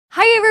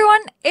Hi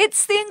everyone,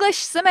 it's the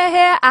EnglishSimmer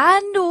here,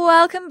 and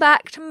welcome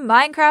back to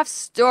Minecraft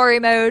Story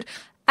Mode,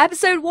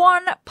 Episode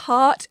 1,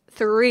 Part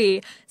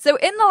 3. So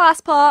in the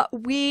last part,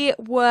 we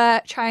were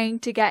trying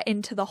to get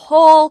into the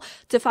hall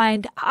to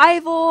find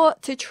Ivor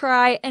to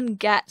try and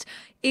get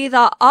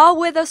either our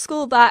Wither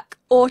skull back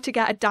or to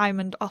get a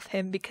diamond off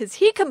him, because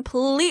he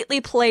completely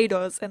played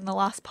us in the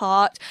last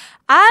part.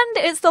 And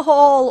it's the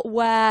hall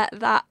where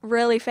that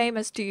really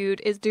famous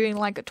dude is doing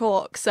like a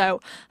talk,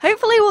 so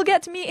hopefully we'll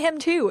get to meet him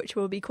too, which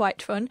will be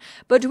quite fun.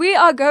 But we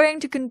are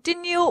going to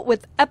continue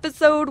with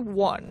episode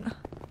 1.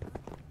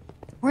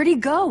 Where'd he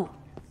go?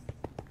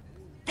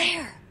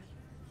 There.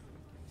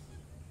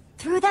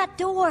 Through that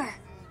door.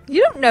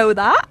 You don't know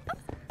that.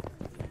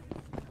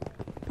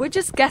 We're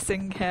just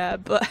guessing here,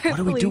 but hopefully... What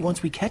do we do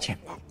once we catch him?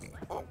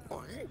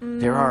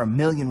 There are a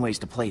million ways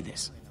to play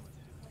this.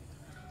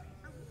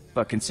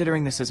 But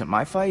considering this isn't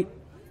my fight,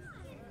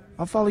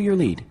 I'll follow your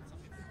lead.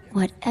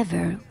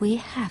 Whatever we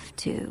have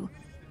to.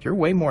 You're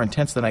way more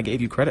intense than I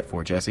gave you credit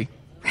for, Jesse.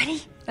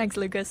 Ready? Thanks,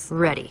 Lucas.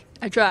 Ready.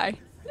 I try.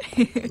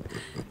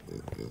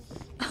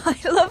 I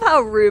love how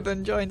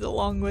Ruben joins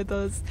along with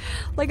us.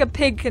 Like a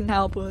pig can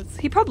help us.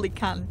 He probably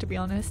can, to be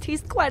honest.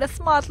 He's quite a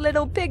smart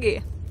little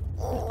piggy.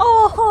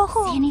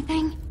 Oh! See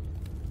anything?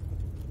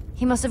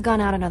 He must have gone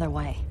out another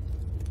way.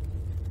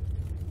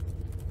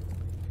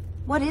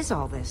 What is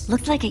all this?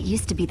 Looked like it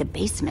used to be the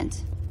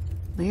basement.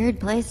 Weird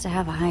place to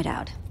have a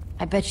hideout.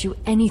 I bet you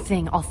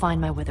anything I'll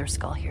find my wither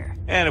skull here.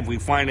 And if we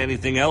find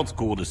anything else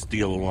cool to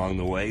steal along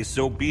the way,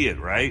 so be it,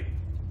 right?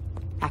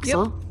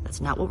 Axel, that's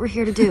not what we're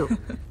here to do.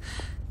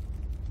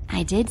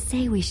 I did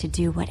say we should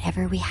do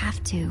whatever we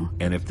have to.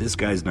 And if this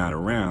guy's not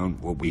around,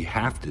 what we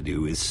have to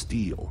do is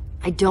steal.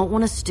 I don't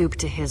want to stoop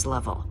to his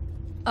level.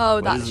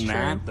 Oh, But that's isn't true.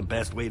 that the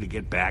best way to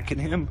get back at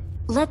him?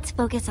 Let's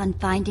focus on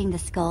finding the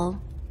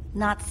skull,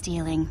 not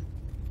stealing.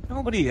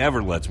 Nobody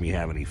ever lets me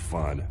have any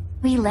fun.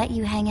 We let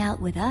you hang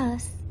out with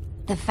us.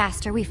 The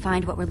faster we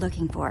find what we're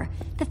looking for,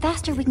 the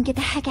faster we can get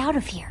the heck out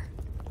of here.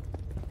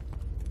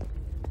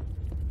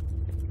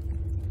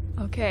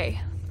 Okay.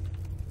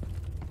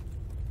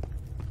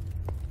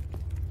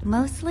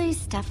 Mostly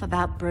stuff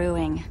about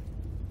brewing.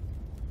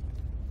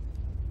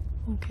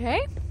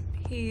 Okay.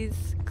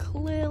 He's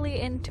clearly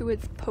into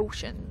his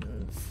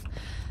potions.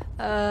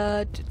 We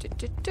aren't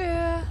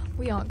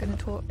gonna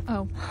talk.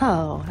 Oh.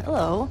 Oh,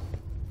 hello.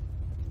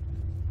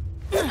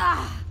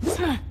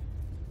 The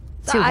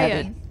Too heavy.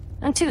 iron.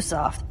 And too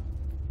soft.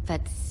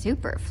 But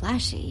super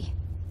flashy.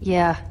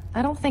 Yeah,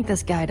 I don't think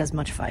this guy does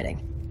much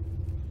fighting.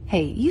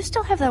 Hey, you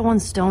still have that one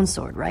stone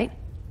sword, right?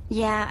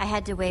 Yeah, I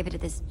had to wave it at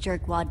this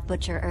jerkwad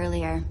butcher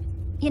earlier.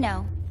 You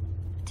know,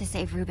 to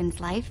save Ruben's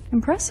life.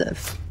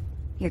 Impressive.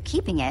 You're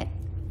keeping it.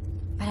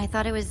 But I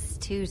thought it was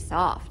too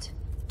soft.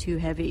 Too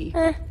heavy.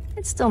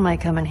 It still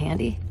might come in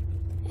handy.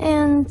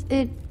 And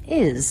it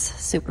is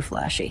super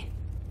flashy.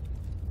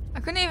 I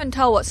couldn't even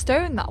tell what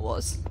stone that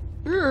was.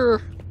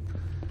 Urgh.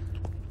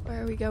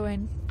 Where are we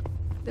going?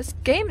 This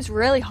game's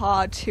really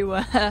hard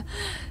to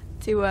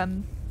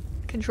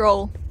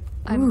control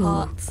and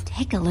parts.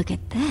 Take a look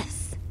at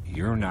this.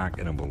 You're not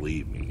gonna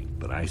believe me,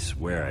 but I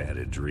swear I had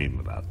a dream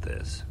about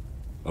this.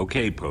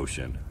 Okay,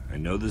 Potion, I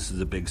know this is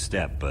a big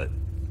step, but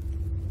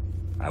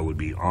I would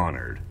be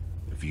honored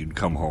if you'd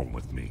come home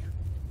with me.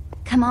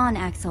 Come on,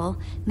 Axel.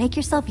 Make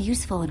yourself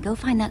useful and go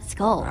find that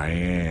skull. I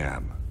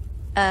am.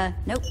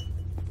 Nope.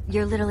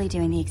 You're literally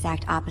doing the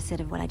exact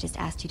opposite of what I just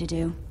asked you to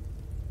do.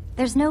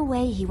 There's no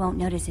way he won't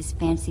notice his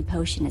fancy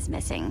potion is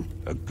missing.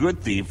 A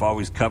good thief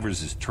always covers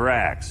his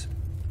tracks.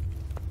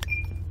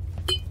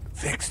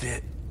 Fixed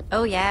it.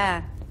 Oh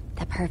yeah,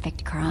 the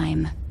perfect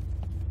crime.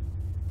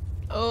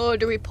 Oh,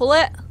 do we pull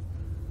it?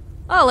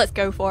 Oh, let's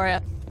go for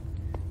it.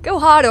 Go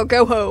hard or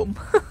go home.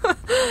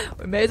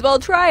 We may as well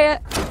try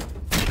it.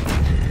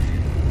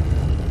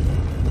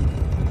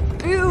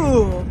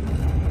 Boom!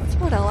 That's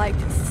what I like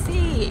to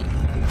see.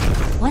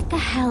 What the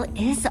hell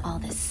is all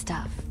this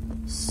stuff?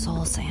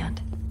 Soul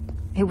sand.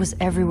 It was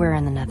everywhere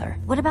in the nether.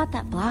 What about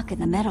that block in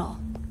the middle?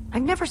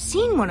 I've never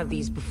seen one of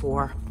these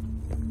before.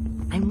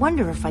 I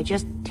wonder if I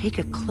just take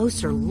a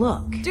closer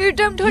look. Dude,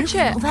 don't Do you touch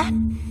it. feel that?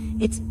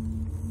 It's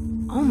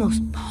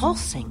almost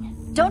pulsing.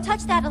 Don't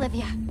touch that,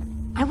 Olivia.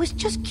 I was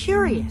just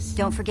curious.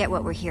 Don't forget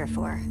what we're here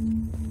for.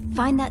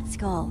 Find that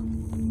skull.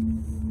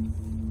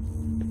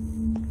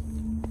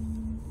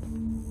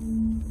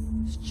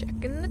 Just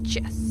checking the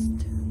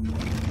chest.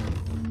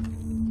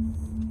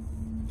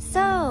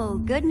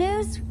 So, good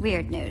news,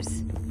 weird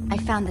news. I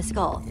found the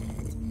skull.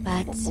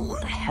 But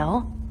What the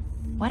hell?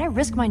 Why'd I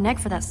risk my neck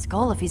for that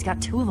skull if he's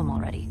got 2 of them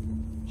already?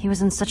 He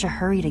was in such a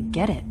hurry to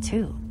get it,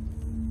 too.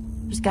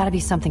 There's gotta be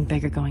something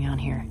bigger going on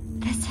here.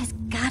 this has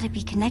gotta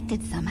be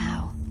connected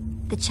somehow.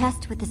 The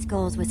chest with the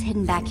skulls was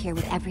hidden back here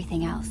with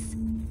everything else.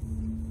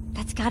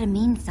 That's gotta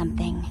mean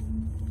something.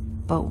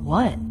 But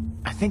what?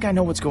 I think I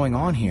know what's going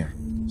on here.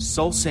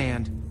 Soul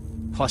sand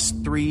plus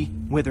 3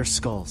 wither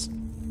skulls.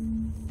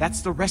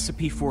 That's the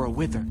recipe for a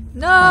wither.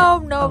 No.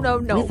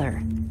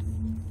 Wither.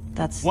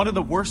 That's... One of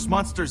the worst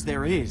monsters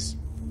there is.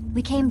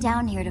 We came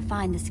down here to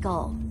find the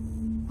skull.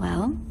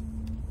 Well,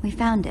 We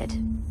found it.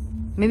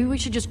 Maybe we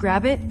should just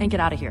grab it and get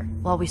out of here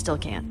while we still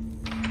can.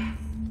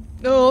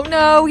 Oh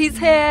no, he's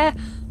here.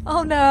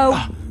 Oh no.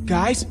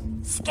 Guys?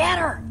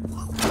 Scatter!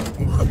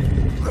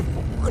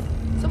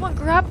 Someone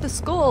grab the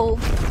skull.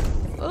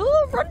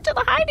 Oh, run to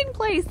the hiding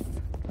place.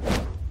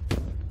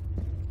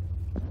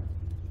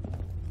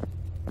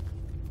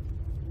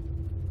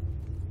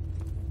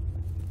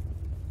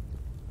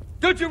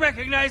 Don't you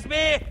recognize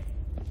me?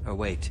 Oh,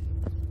 wait.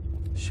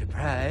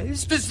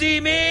 Surprised to see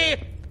me?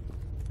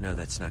 No,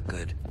 that's not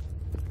good.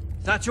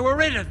 Thought you were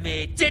rid of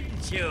me,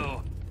 didn't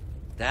you?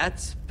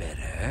 That's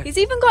better. He's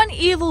even got an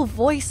evil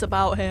voice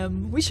about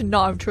him. We should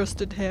not have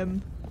trusted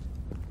him.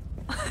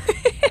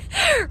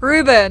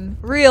 Ruben,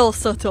 real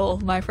subtle,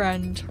 my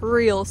friend.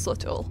 Real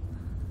subtle.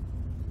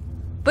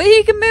 But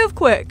he can move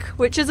quick,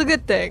 which is a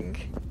good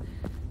thing.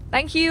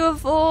 Thank you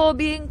for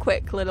being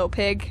quick, little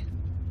pig.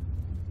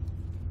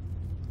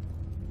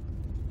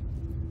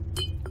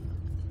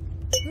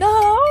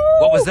 No!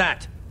 What was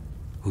that?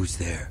 Who's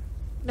there?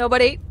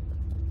 Nobody.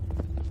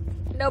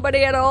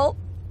 Nobody at all.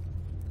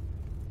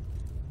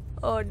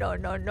 Oh, no,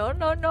 no, no,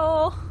 no,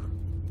 no.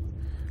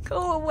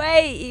 Go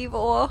away,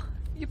 Ivor.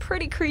 You're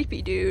pretty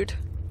creepy, dude.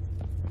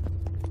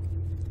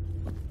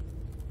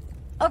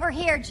 Over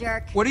here,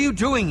 jerk. What are you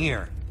doing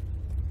here?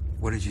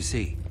 What did you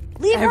see?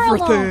 Leave her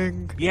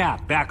alone. Yeah,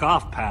 back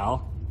off,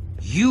 pal.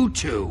 You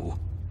two.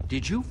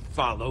 Did you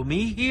follow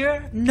me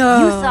here?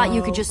 No. You thought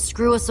you could just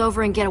screw us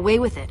over and get away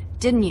with it,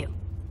 didn't you?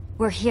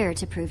 We're here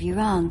to prove you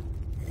wrong.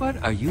 What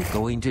are you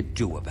going to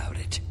do about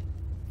it?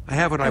 I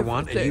have what I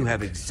want, and you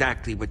have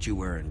exactly what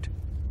you earned.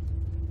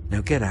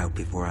 Now get out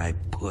before I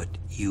put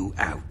you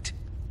out.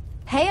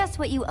 Pay us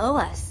what you owe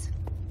us.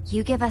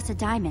 You give us a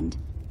diamond,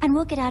 and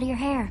we'll get out of your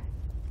hair.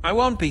 I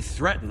won't be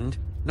threatened.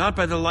 Not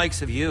by the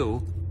likes of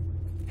you.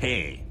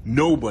 Hey,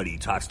 nobody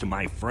talks to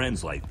my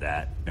friends like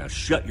that. Now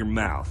shut your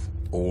mouth,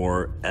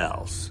 or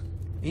else.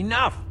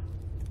 Enough!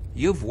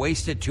 You've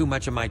wasted too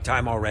much of my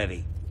time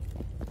already.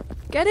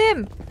 Get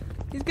him.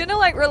 He's gonna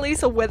like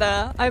release a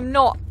wither. I'm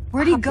not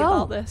Where'd he happy go?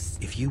 about this.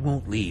 If you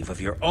won't leave of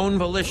your own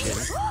volition,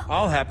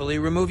 I'll happily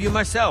remove you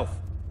myself.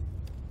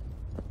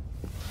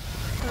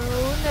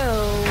 Oh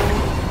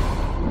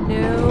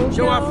no. No.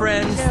 Show no, our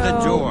friends no. the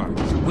door,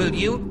 will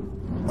you?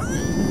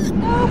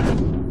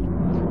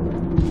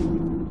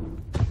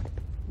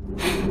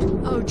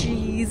 Oh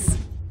jeez.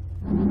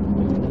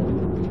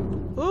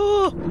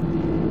 Oh!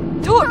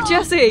 Talk,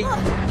 Jesse!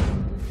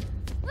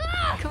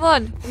 Come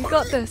on, we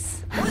got this.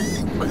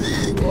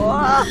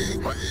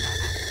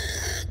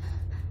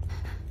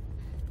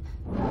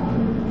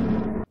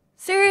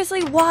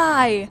 Seriously,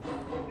 why?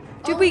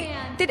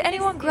 Did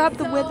anyone grab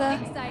the wither?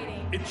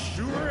 It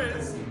sure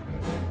is.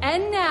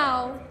 And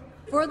now,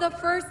 for the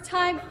first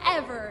time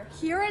ever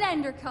here at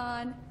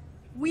EnderCon,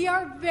 we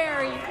are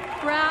very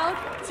proud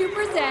to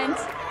present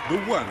The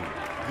one,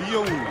 the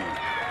only.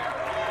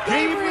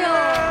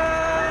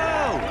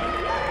 Gabriel!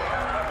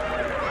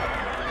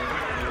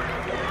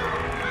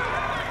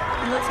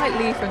 He looks like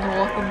Lee from The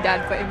Walking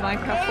Dead, but in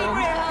Minecraft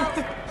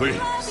form.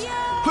 Please,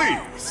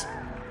 please.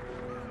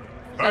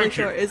 Fairly Thank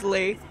sure you. it is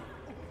Lee.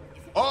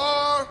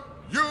 Are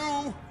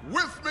you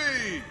with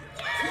me?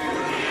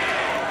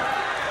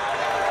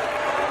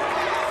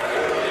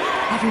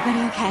 Everybody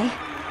okay?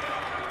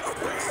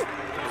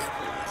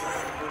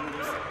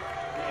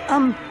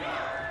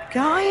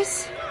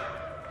 Guys?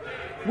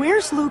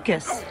 Where's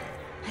Lucas?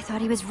 I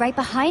thought he was right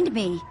behind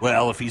me.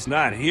 Well, if he's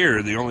not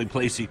here, the only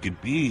place he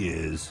could be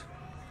is...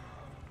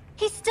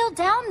 He's still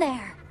down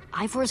there.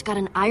 Ivor's got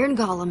an iron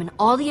golem and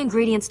all the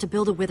ingredients to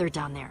build a wither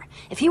down there.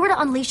 If he were to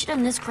unleash it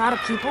on this crowd of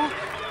people,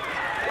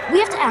 we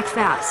have to act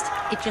fast.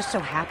 It just so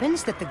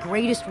happens that the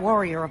greatest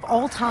warrior of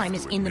all time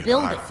is in the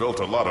building. I felt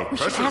a lot of We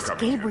should pressure ask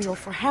coming Gabriel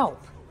for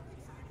help.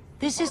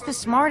 This is the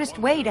smartest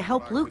way to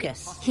help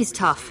Lucas. He's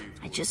tough.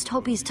 I just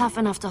hope he's tough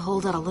enough to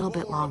hold out a little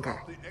bit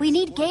longer. We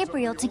need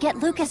Gabriel to get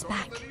Lucas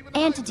back,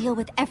 and to deal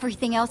with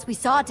everything else we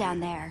saw down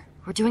there.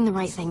 We're doing the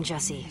right thing,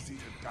 Jesse.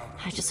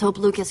 I just hope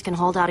Lucas can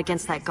hold out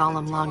against that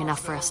golem long enough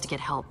for us to get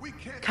help.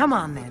 Come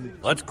on, then.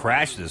 Let's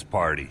crash this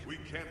party.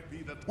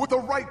 With the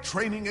right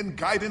training and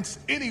guidance,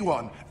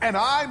 anyone, and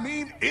I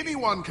mean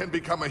anyone, can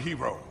become a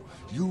hero.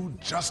 You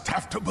just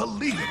have to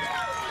believe it.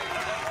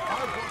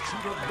 I want you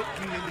to look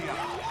me in the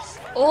eyes.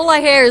 All I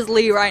hear is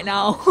Lee right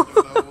now. Know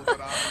that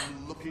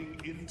I'm looking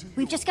into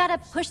We've just gotta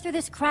push through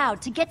this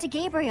crowd to get to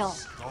Gabriel.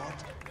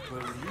 Start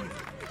believing.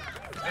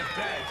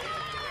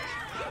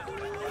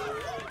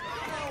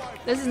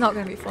 This is not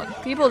going to be fun.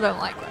 People don't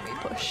like when we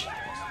push.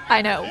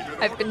 I know.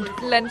 I've been to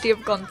plenty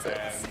of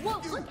concerts.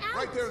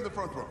 Right there in the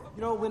front row.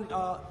 You know, when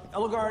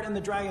Elgard and the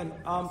dragon,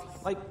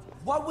 like,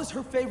 what was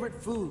her favorite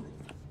food?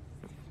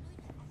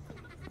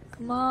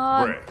 Come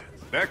on. Bread.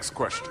 Next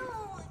question.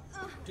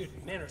 Dude,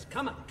 manners,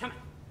 come on, come on.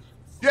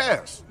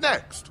 Yes,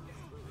 next.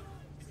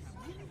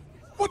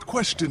 What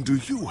question do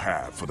you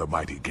have for the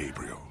mighty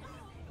Gabriel?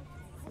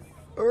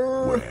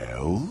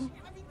 Well?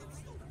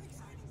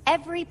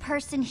 Every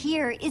person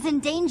here is in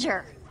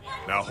danger.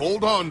 Now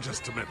hold on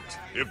just a minute.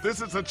 If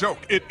this is a joke,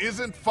 it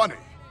isn't funny.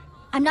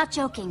 I'm not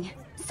joking.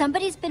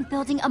 Somebody's been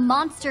building a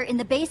monster in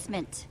the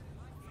basement.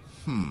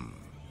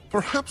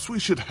 Perhaps we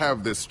should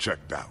have this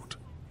checked out.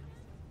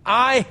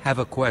 I have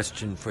a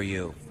question for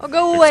you. Oh,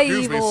 go away,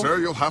 Excuse Evil. me, sir.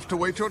 You'll have to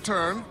wait your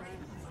turn.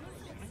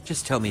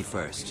 Just tell me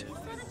first.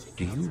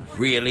 Do you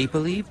really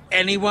believe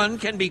anyone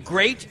can be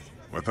great?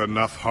 With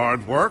enough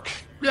hard work,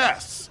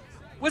 yes.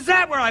 Was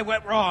that where I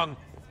went wrong?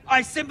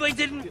 I simply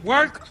didn't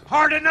work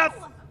hard enough?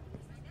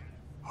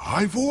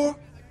 Ivor?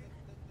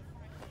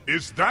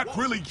 Is that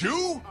really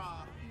you?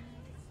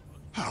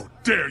 How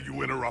dare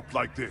you interrupt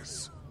like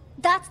this?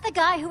 That's the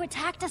guy who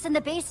attacked us in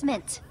the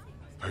basement.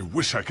 I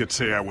wish I could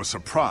say I was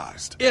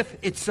surprised. If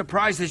it's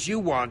surprises you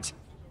want,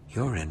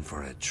 you're in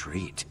for a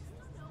treat.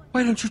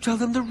 Why don't you tell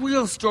them the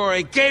real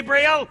story,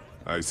 Gabriel?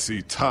 I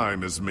see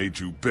time has made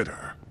you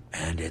bitter.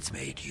 And it's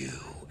made you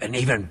an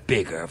even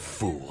bigger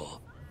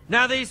fool.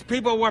 Now these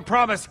people were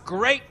promised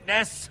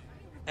greatness,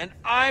 and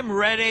I'm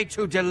ready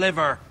to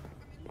deliver.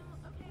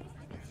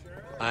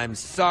 I'm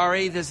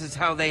sorry this is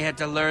how they had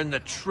to learn the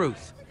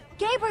truth.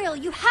 Gabriel,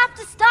 you have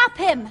to stop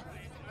him!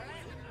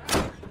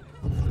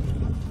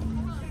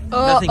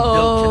 Nothing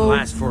built can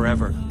last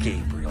forever,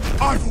 Gabriel.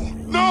 Ivor,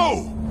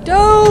 no!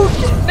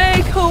 Don't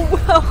make a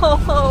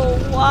will.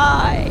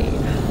 Why?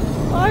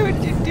 Why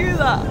would you do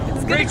that?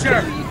 It's gonna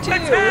Creature, kill you too.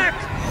 attack!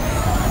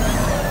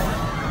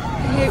 I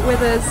hate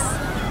withers.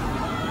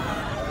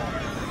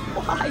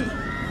 Why?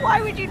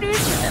 Why would you do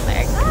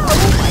something? Oh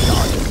my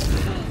god.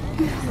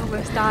 I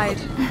almost died.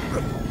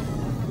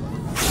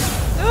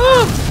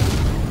 Ugh!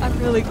 I'm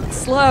really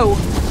slow.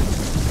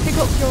 Pick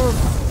up your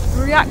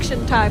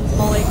reaction times,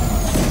 Mollie.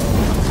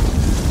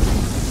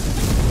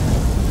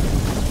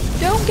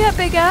 Don't get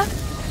bigger.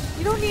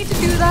 You don't need to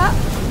do that.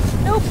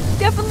 Nope,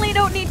 definitely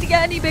don't need to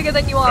get any bigger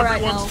than you are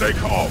right now. Everyone stay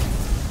calm.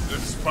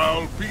 This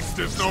foul beast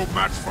is no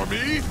match for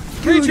me.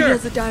 Dude, he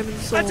has a diamond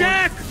sword.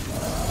 Attack!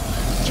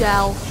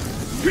 Gel.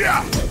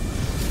 Yeah.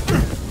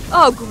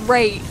 Oh,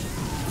 great.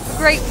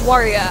 Great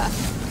warrior.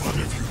 What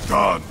have you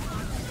done?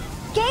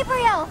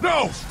 Gabriel!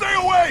 No, stay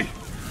away!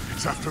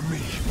 It's after me,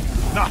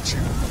 not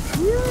you.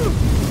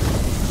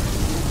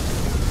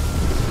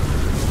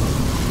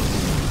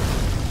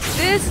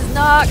 This is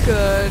not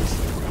good.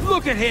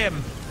 Look at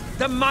him!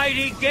 The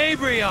mighty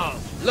Gabriel!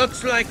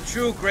 Looks like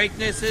true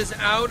greatness is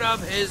out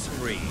of his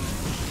reach.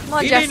 Come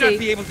on, He Jesse. may not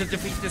be able to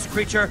defeat this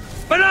creature,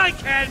 but I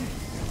can!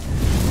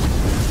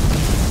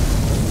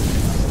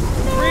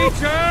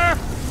 Creature!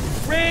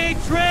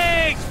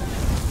 Retreat!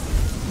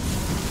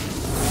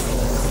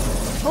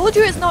 Told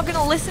you it's not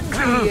gonna listen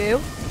to you.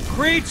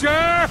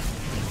 Creature!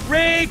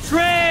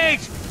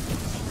 Retreat!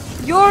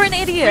 You're an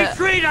idiot.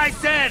 Retreat, I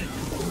said!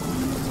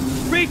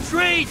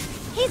 Retreat!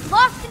 He's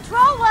lost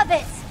control of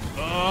it!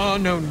 Oh,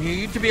 no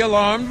need to be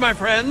alarmed, my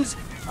friends.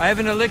 I have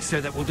an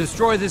elixir that will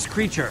destroy this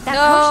creature. That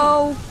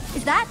No. potion.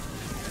 Is that?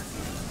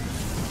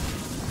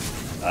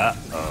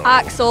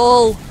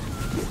 Axel.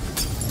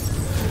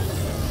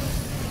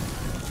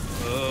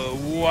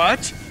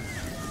 What?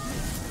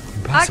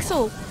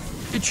 Axel.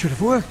 It should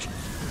have worked.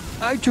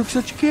 I took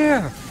such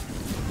care.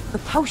 The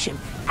potion.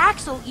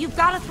 Axel, you've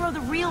got to throw the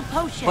real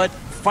potion. But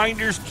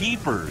finders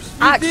keepers.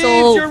 Axel.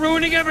 Thieves, you're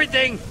ruining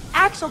everything.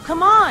 Axel,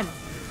 come on!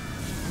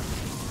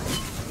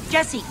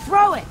 Jesse,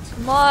 throw it!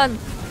 Come on.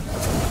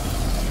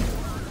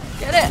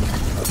 Get it.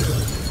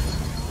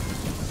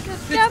 God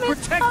damn it. How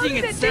protecting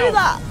did it itself. do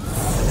that?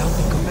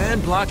 Without the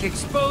command block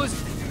exposed,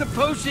 the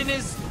potion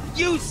is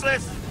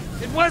useless.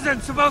 It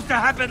wasn't supposed to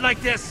happen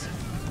like this.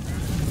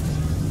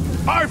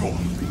 Ivor,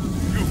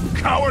 you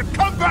coward,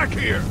 come back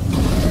here!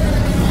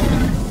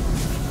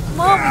 Come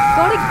on, we've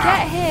gotta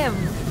get him.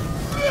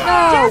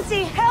 No.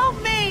 Jesse,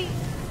 help me!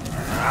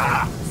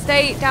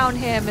 Stay down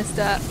here,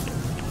 mister.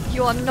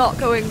 You are not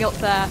going up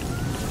there.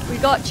 We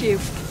got you.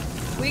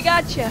 We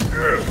got you.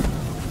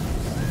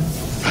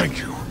 Thank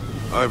you.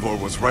 Ivor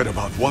was right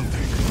about one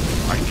thing.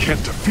 I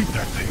can't defeat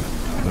that thing.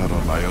 Not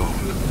on my own.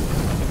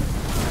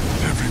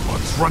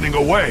 Everyone's running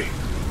away.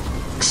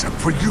 Except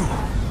for you.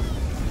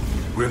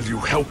 Will you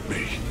help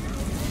me?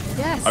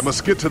 Yes. I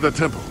must get to the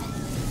temple.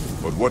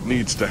 But what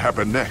needs to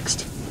happen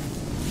next?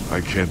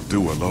 I can't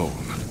do alone.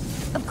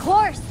 Of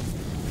course!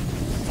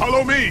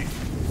 Follow me!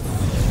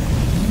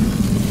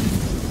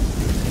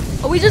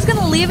 Are we just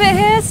gonna leave it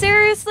here?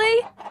 Seriously?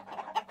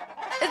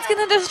 It's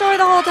gonna destroy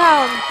the whole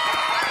town.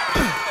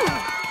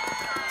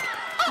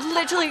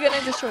 Literally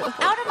gonna destroy the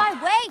whole Out of my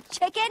way,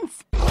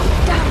 chickens!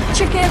 damn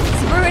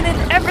chickens, ruining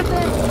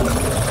everything.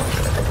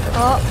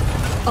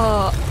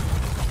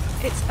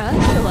 It's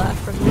Ursula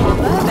from Little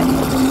Mermaid.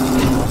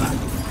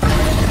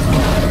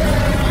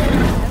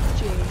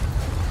 FG.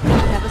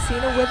 Never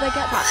seen a wither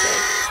get that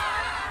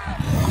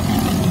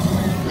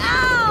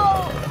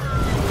Ow! big.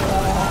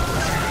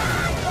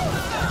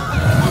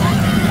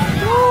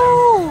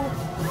 Woo!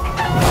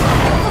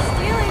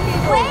 Stealing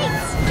people. Wait!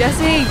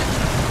 Jesse,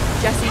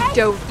 Hey!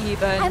 don't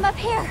even. I'm up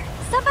here!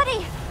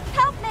 Somebody!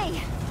 Help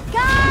me!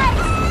 Guys!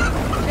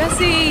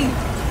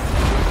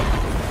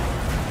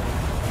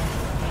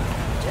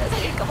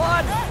 Jesse, come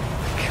on.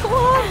 Come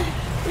on.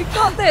 We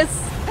got this.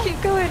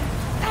 Keep going,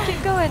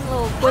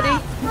 little buddy.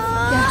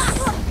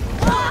 Yes.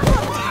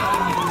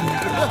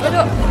 Get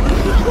up!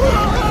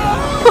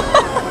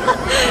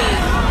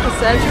 That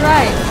serves you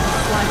right.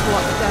 Slime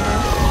block demo.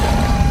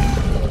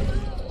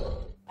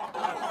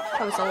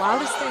 That was the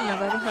loudest thing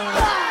I've ever heard.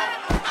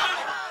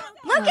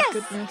 Lucas! Oh,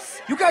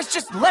 goodness. You guys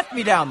just left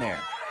me down there.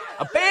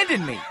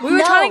 Abandoned me. We were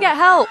trying to get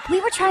help.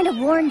 We were trying to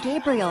warn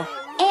Gabriel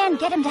and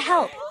get him to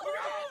help.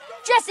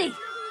 Jesse!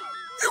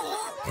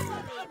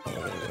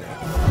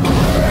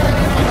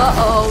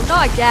 Uh-oh,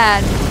 not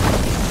again. I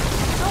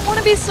don't want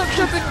to be sucked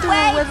up into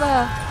a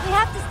river. We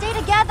have to stay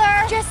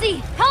together.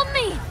 Jesse, help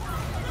me!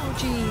 Oh,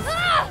 jeez.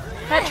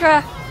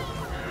 Petra.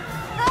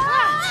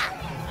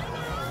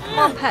 Come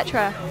on,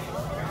 Petra.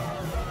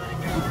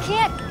 You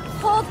can't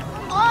hold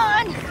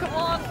on. Come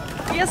on.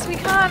 Yes, we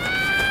can.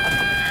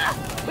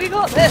 We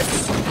got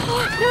this.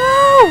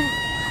 No!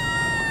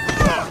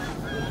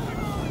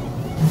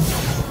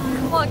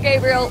 Come on,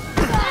 Gabriel.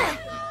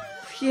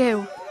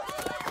 Phew.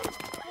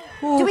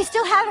 Ooh. Do we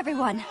still have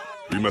everyone?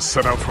 We must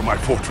set out for my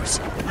fortress.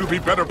 We'll be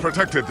better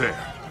protected there.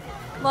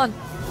 Come on,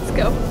 let's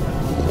go.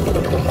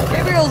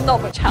 Gabriel's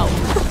not much help.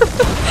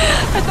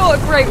 I thought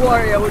a great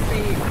warrior would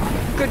be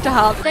good to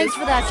have. Thanks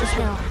for that just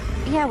now.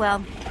 Yeah,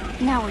 well,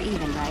 now we're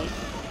even, right?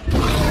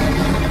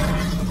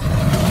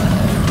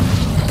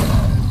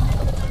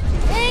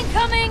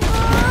 Incoming!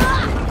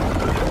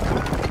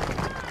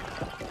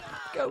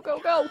 Go, go,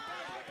 go.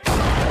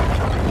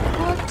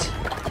 What?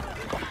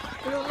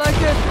 I don't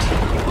like it.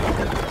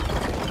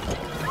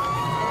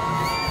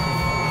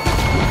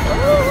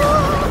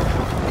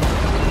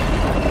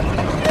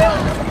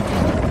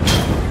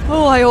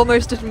 Oh, I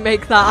almost didn't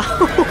make that.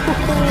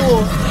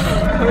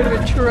 I would have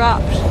been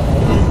trapped.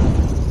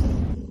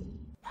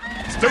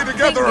 Stay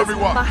together,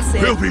 everyone.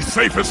 Massive. We'll be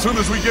safe as soon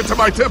as we get to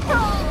my temple.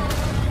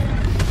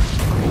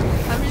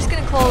 I'm just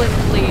gonna call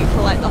him Lee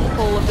for like the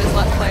whole of this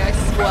Let's Play, I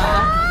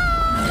swear.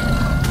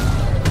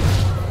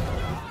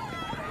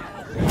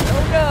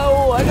 Oh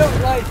no, I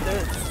don't like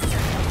this.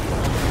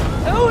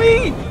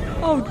 Owie!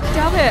 Oh,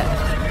 damn it.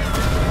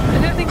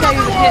 I don't think I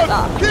even hit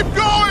that. Keep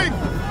going!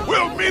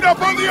 We'll meet up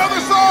on the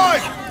other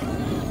side!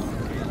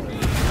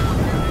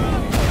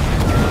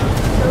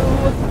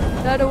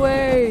 Throw that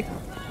away.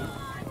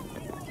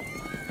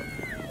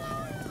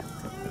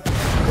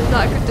 Is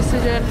that a good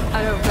decision?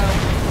 I don't know.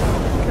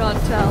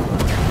 Can't tell.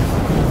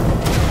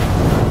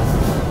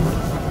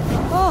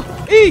 Oh,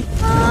 E!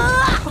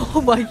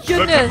 Oh my The temple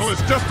goodness!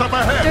 is just up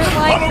ahead. Don't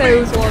like Follow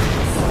those me. ones.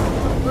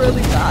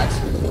 Really bad.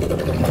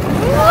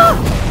 Ah!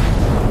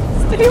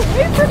 Stay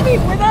away from me,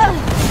 Wither!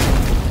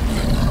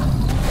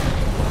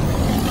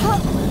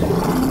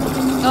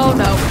 Oh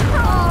no.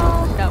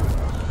 No.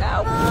 No.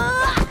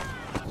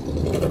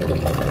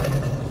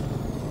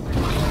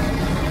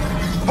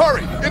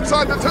 Hurry!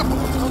 Inside the temple!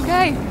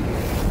 Okay.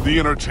 The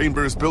inner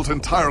chamber is built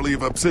entirely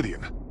of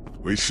obsidian.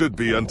 We should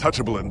be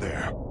untouchable in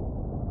there.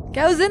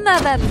 Goes in there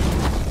then.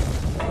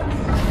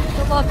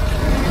 Come on.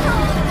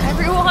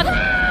 Everyone.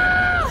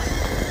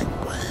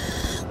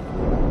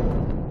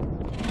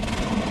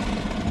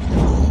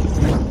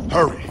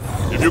 Hurry!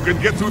 If you can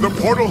get through the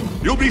portal,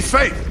 you'll be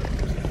safe!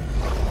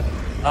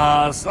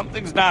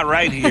 Something's not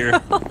right here.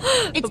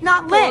 It's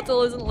not lit.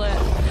 Portal isn't lit.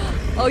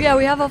 Oh yeah,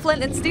 we have a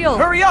flint and steel.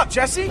 Hurry up,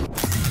 Jesse!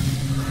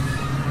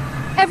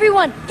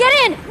 Everyone, get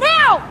in,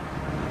 now!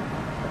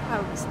 I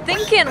was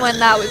thinking when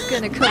that was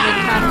gonna come in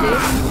handy.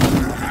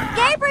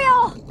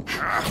 Gabriel!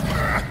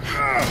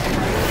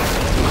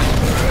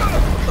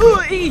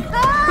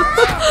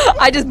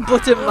 I just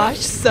button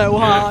mashed so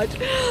hard.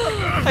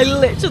 I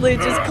literally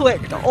just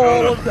clicked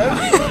all of them.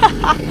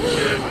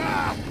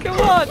 Come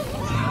on.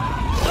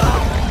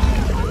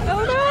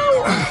 Oh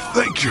no!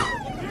 Thank you.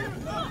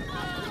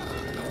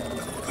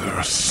 There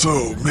are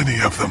so many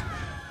of them.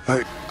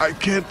 I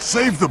can't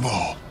save them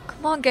all.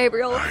 Come on,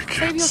 Gabriel. I Save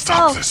can't stop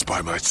yourself. this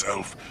by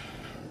myself.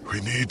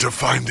 We need to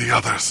find the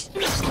others.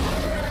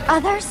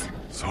 Others?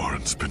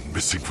 Soren's been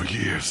missing for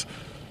years.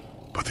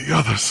 But the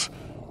others,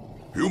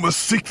 you must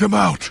seek them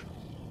out.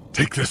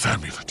 Take this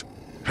amulet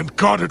and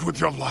guard it with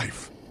your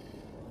life.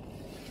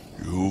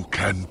 You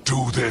can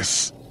do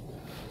this.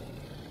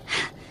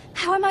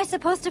 How am I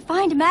supposed to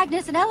find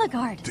Magnus and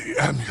Ellegaard? The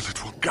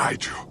amulet will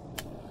guide you.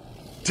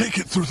 Take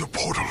it through the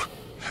portal,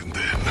 and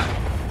then...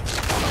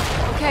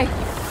 Okay.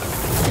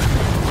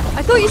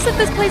 I thought you said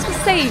this place was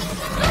safe.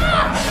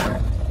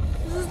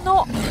 This is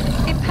not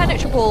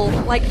impenetrable,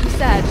 like you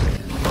said.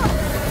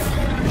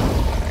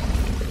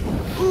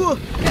 Ooh.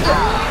 Did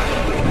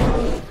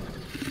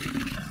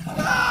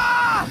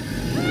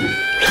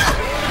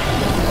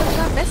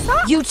I miss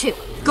that? You two,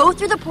 go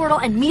through the portal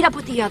and meet up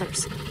with the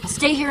others. I'll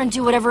stay here and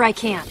do whatever I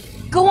can.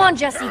 Go on,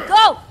 Jesse,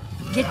 go!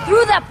 Get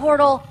through that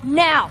portal,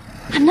 now!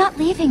 I'm not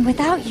leaving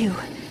without you.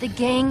 The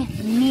gang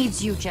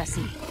needs you,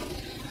 Jesse.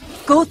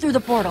 Go through the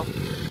portal.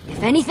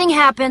 If anything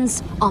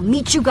happens, I'll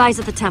meet you guys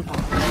at the temple.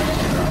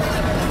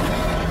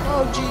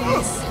 Oh,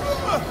 jeez.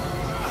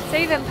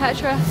 Save him,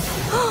 Petra.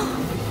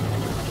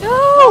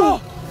 No!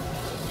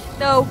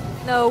 No,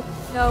 no,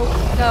 no,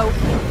 no.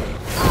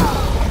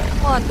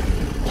 Come on.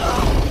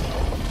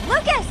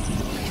 Lucas!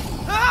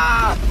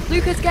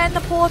 Lucas, get in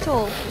the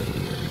portal.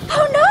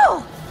 Oh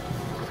no!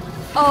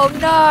 Oh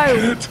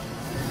no!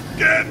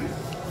 Get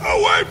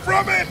away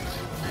from it!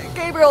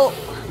 Gabriel,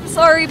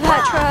 sorry,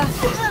 Petra.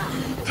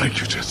 Thank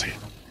you, Jesse.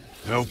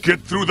 Now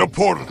get through the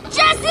portal.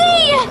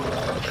 Jesse!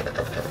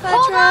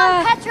 Hold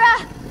on,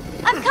 Petra!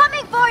 I'm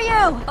coming for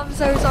you! I'm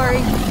so sorry.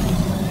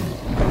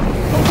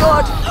 Oh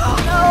god.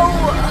 No!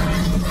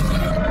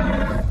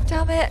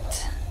 Damn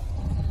it.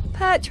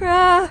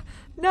 Petra!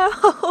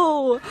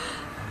 No!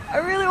 I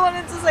really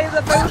wanted to save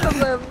the both of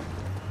them.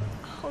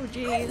 Oh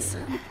jeez.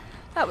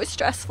 That was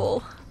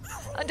stressful.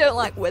 I don't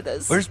like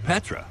withers. Where's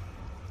Petra?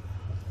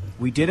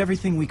 We did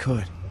everything we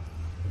could.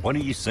 What are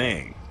you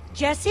saying?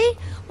 Jesse?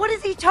 What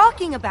is he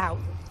talking about?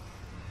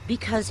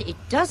 Because it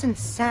doesn't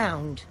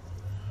sound...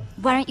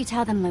 Why don't you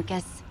tell them,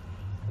 Lucas?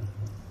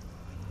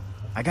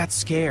 I got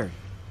scared.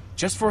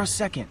 Just for a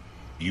second.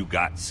 You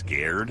got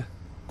scared?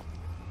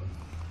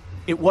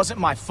 It wasn't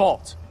my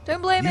fault.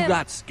 Don't blame You him.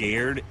 got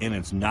scared and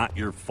it's not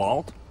your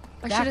fault?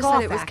 I should have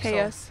said it was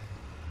chaos.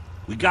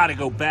 We gotta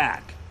go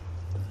back.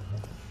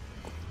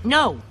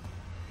 No.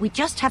 We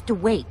just have to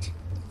wait.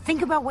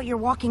 Think about what you're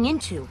walking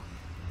into.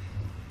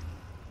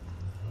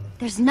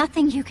 There's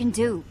nothing you can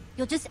do.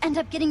 You'll just end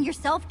up getting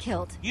yourself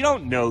killed. You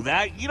don't know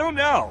that. You don't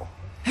know.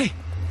 Hey,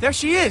 there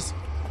she is.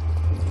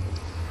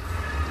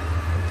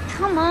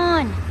 Come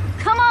on.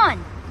 Come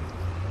on.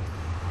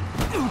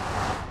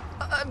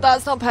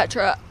 That's not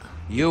Petra.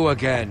 You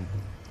again.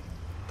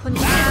 Punch.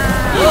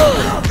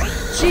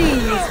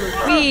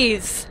 Jeez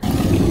Louise.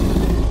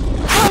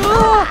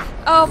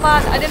 Oh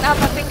man, I didn't have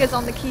my fingers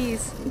on the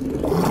keys.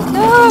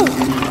 No!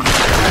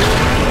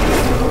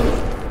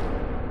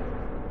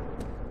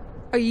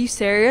 Are you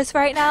serious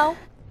right now?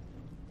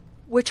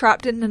 We're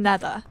trapped in the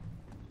nether.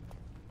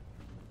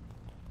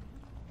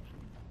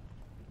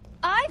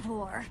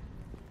 Ivor!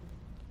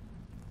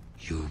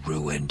 You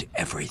ruined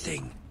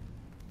everything.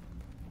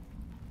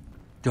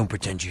 Don't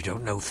pretend you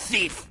don't know,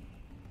 thief!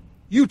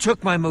 You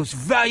took my most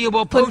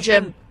valuable Punch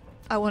potion! him.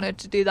 I wanted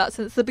to do that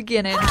since the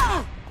beginning.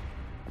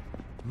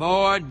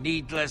 More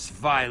needless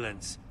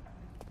violence.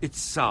 It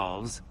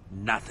solves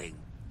nothing.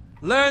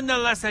 Learn the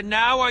lesson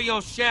now or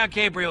you'll share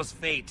Gabriel's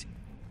fate.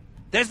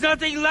 There's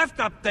nothing left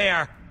up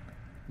there!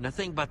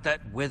 Nothing but that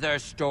wither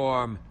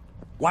storm.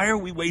 Why are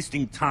we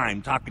wasting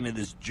time talking to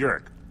this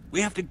jerk?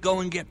 We have to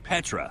go and get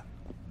Petra.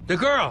 The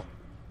girl!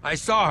 I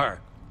saw her.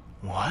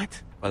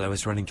 What? While I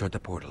was running toward the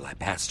portal, I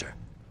passed her.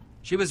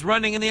 She was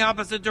running in the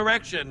opposite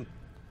direction.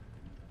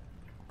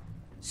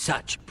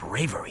 Such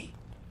bravery.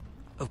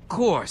 Of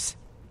course.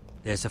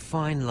 There's a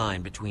fine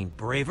line between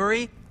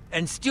bravery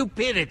and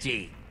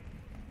stupidity.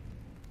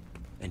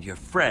 And your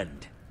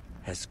friend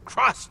has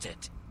crossed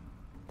it.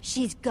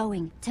 She's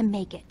going to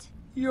make it.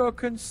 You're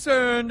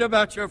concerned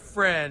about your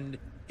friend.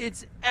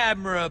 It's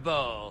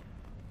admirable.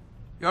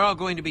 You're all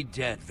going to be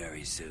dead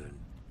very soon.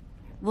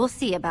 We'll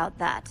see about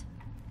that.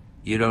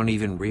 You don't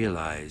even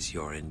realize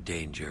you're in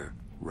danger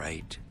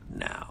right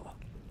now.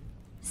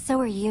 So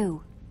are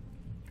you.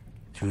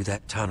 Through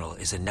that tunnel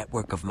is a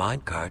network of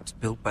minecarts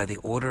built by the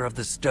Order of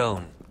the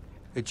Stone.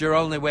 It's your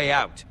only way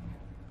out.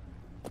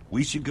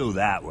 We should go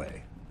that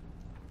way.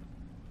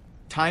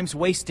 Time's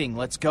wasting.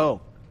 Let's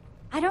go.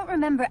 I don't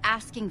remember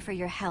asking for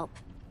your help.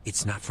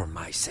 It's not for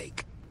my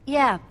sake.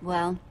 Yeah,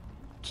 well,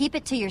 keep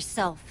it to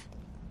yourself.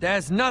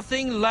 There's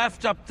nothing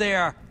left up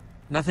there.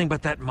 Nothing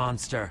but that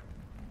monster.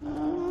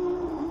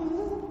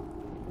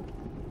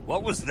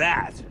 What was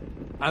that?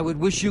 I would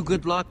wish you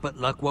good luck, but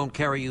luck won't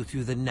carry you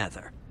through the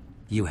nether.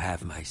 You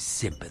have my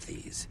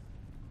sympathies.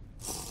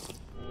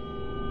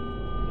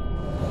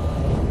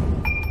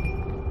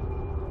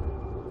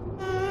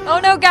 Oh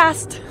no,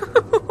 Gast!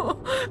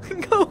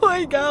 Go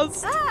away,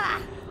 Gast!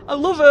 I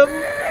love them,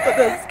 but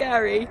they're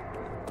scary.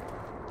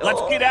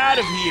 Let's get out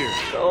of here!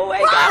 Go away,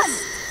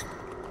 Gast!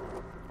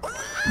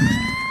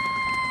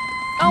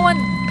 Oh,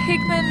 and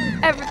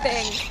pigment,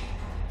 everything.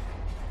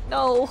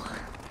 No.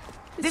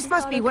 This is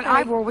must not be what okay.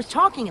 Ivor was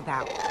talking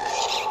about.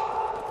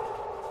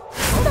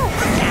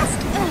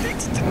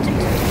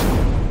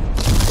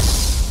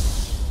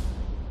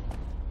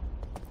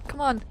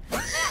 Come on.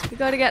 We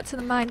gotta get to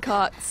the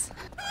minecarts.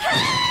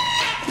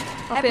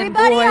 Hop in,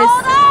 Everybody boys.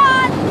 hold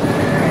on!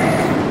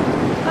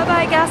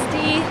 Bye-bye,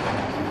 Gasty.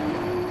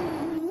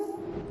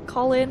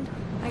 Colin,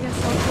 I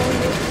guess I'll call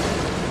you.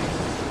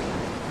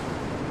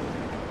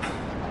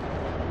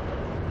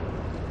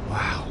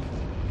 Wow.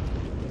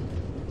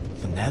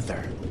 The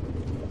nether.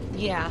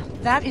 Yeah,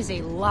 that is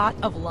a lot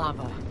of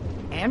lava.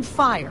 And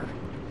fire.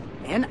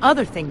 And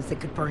other things that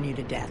could burn you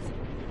to death.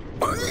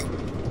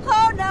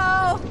 Oh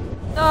no!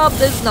 Oh,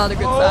 this is not a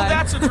good Oh, sign.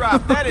 that's a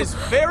drop. That is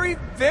very,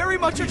 very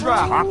much a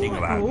drop. Talking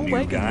about Oh, new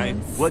my guy.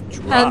 goodness. What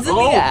drop? Hands in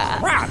the air.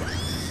 Crap!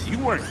 You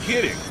weren't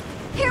kidding.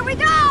 Here we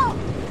go!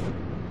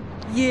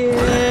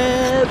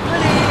 Yeah,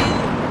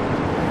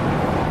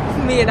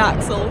 buddy. Me and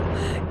Axel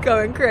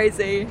going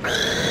crazy.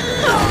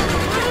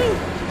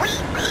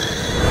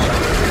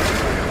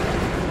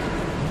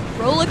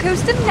 Roller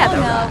coaster nether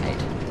ride.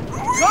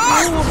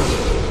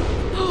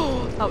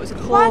 Oh, that was a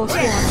close one.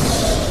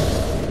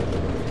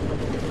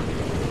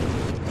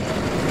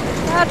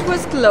 That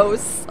was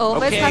close.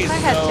 Almost had my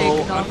head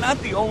taken off. I'm not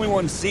the only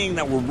one seeing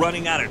that we're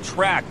running out of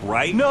track,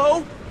 right?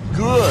 No?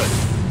 Good.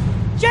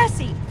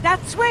 Jesse,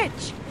 that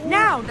switch!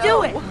 Now,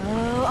 do it!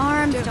 Oh,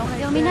 arms, don't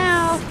feel me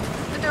now.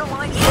 I don't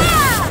like it.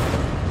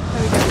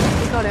 There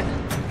we got it.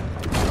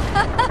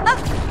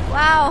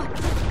 Wow,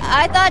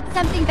 I thought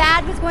something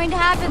bad was going to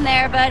happen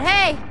there, but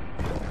hey,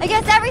 I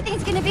guess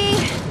everything's gonna be...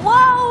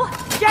 Whoa!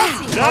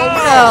 Jesse!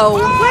 No!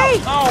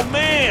 Wait! Oh,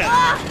 man!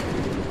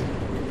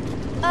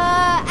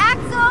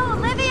 Axel,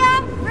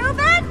 Olivia,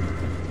 Ruben?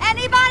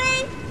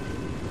 Anybody?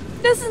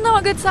 This is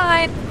not a good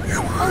sign.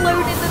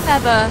 Alone in the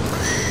nether.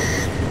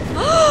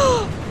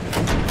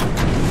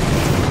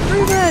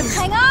 Ruben!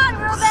 Hang on,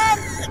 Ruben!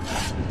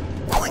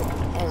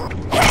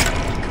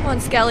 Come on,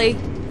 Skelly.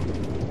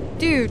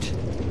 Dude. Get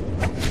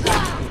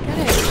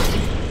it.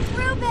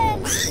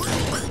 Ruben!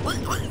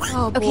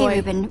 Oh, boy. Okay,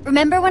 Ruben,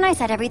 remember when I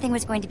said everything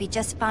was going to be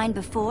just fine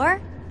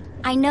before?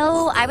 I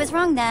know I was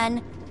wrong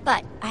then,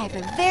 but I have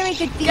a very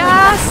good feeling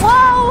Gas!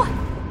 Whoa!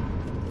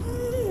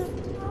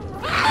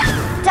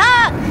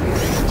 Duck!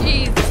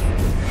 Jeez.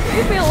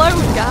 Leave me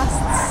alone,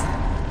 Ghasts.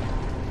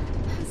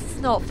 This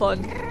is not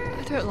fun.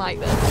 I don't like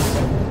this.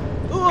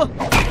 Ugh.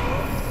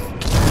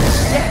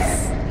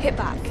 Yes. Hit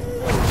back.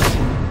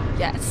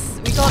 Yes.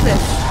 We got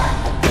this.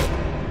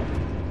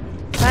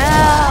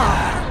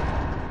 Wow.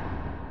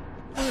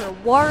 You're a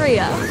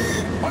warrior.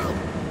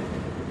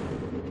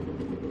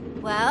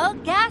 Well,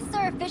 gas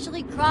are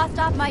officially crossed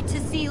off my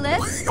to-see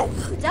list.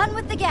 Done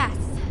with the gas.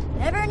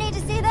 Never need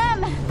to see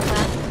them.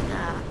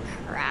 Ah,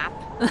 crap.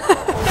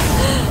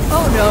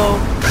 Oh no.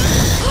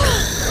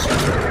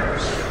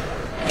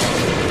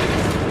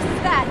 This is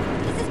bad.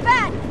 This is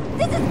bad.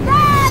 This is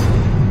bad!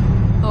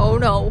 Oh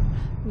no.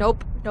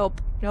 Nope,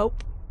 nope,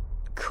 nope.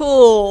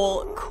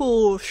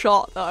 Cool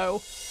shot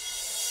though.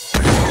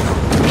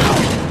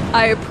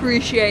 I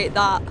appreciate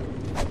that.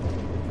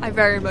 I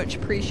very much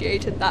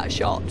appreciated that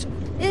shot.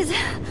 Is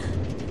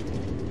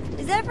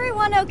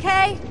everyone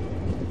okay?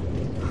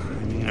 I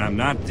mean, I'm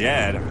not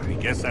dead. I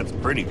guess that's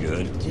pretty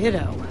good.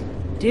 Ditto.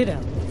 Ditto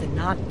with the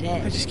not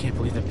dead. I just can't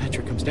believe that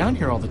Petra comes down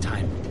here all the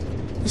time.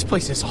 This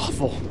place is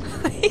awful.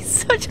 He's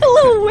such a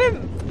little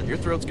wimp. Your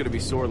throat's gonna be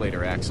sore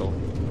later, Axel.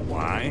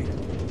 Why?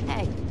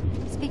 Hey,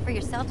 speak for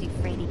yourself, you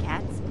fraidy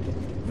cats.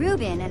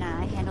 Ruben and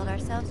I handled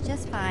ourselves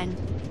just fine.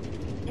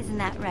 Isn't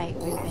that right,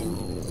 Ruben?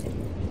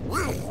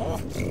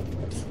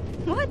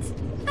 What?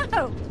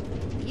 Oh,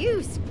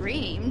 you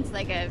screamed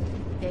like a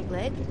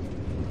piglet.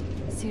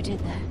 So did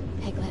the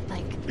piglet,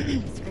 like,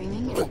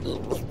 screaming?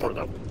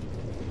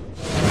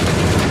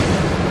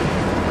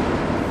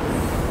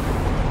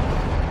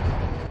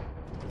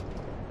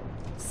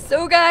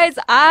 So guys,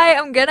 I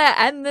am gonna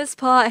end this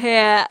part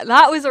here.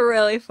 That was a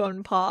really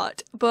fun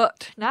part,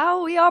 but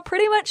now we are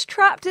pretty much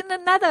trapped in the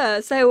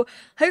nether, so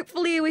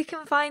hopefully we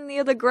can find the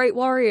other great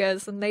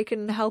warriors and they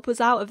can help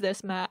us out of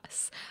this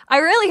mess. I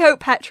really hope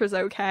Petra's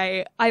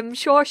okay. I'm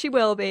sure she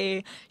will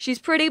be. She's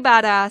pretty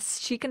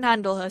badass. She can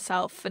handle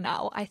herself for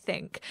now, I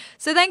think.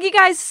 So thank you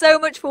guys so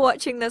much for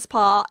watching this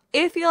part.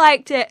 If you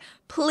liked it,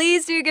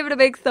 please do give it a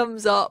big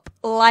thumbs up.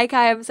 Like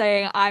I am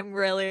saying, I'm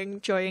really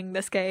enjoying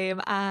this game,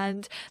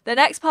 and the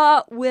next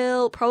part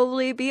will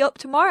probably be up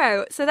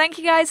tomorrow. So thank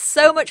you guys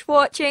so much for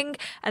watching,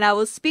 and I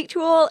will speak to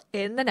you all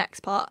in the next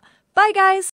part. Bye guys!